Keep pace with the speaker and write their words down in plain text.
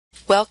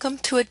Welcome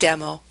to a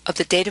demo of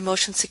the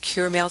DataMotion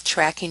Secure Mail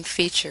Tracking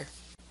feature.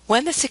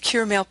 When the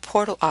Secure Mail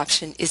Portal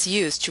option is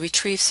used to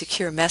retrieve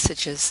secure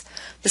messages,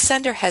 the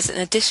sender has an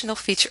additional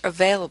feature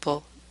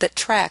available that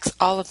tracks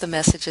all of the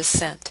messages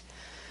sent.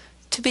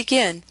 To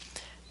begin,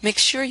 make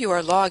sure you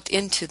are logged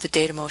into the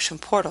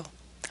DataMotion portal.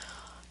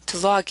 To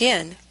log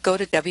in, go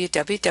to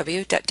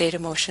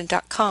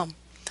www.datamotion.com.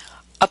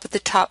 Up at the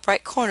top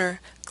right corner,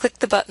 click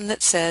the button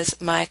that says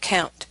My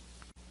Account.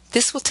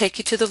 This will take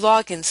you to the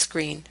login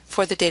screen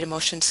for the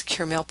DataMotion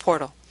Secure Mail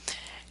portal.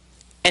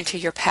 Enter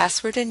your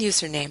password and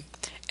username,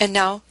 and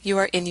now you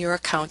are in your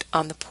account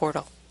on the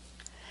portal.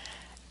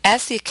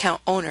 As the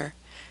account owner,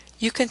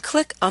 you can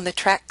click on the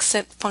Track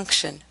Sent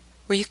function,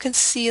 where you can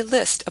see a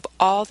list of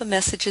all the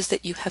messages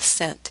that you have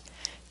sent.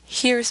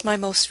 Here's my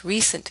most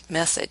recent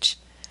message.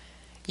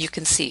 You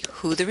can see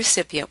who the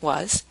recipient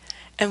was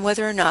and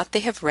whether or not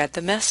they have read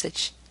the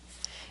message.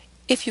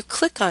 If you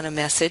click on a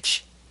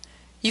message,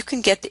 you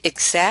can get the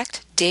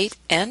exact date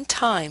and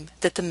time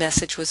that the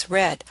message was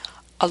read,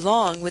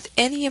 along with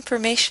any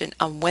information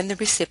on when the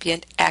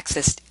recipient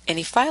accessed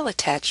any file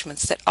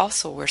attachments that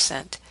also were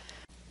sent.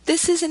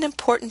 This is an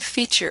important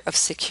feature of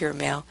Secure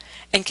Mail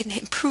and can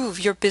improve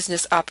your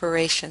business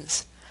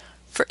operations.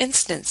 For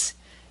instance,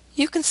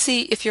 you can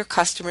see if your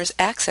customers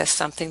accessed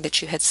something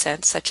that you had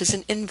sent, such as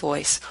an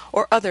invoice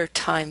or other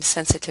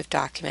time-sensitive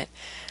document,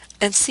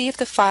 and see if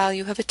the file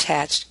you have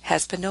attached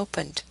has been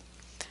opened.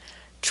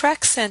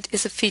 Track Sent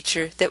is a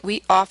feature that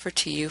we offer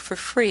to you for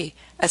free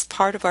as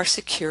part of our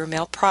Secure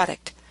Mail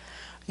product.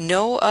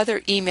 No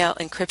other email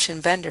encryption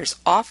vendors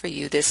offer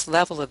you this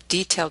level of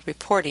detailed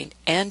reporting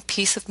and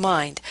peace of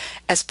mind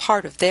as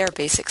part of their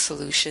basic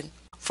solution.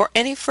 For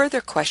any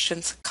further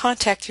questions,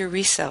 contact your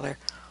reseller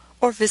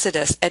or visit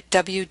us at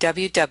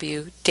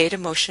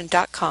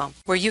www.datamotion.com,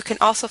 where you can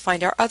also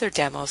find our other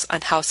demos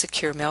on how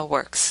Secure Mail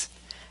works.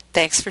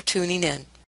 Thanks for tuning in.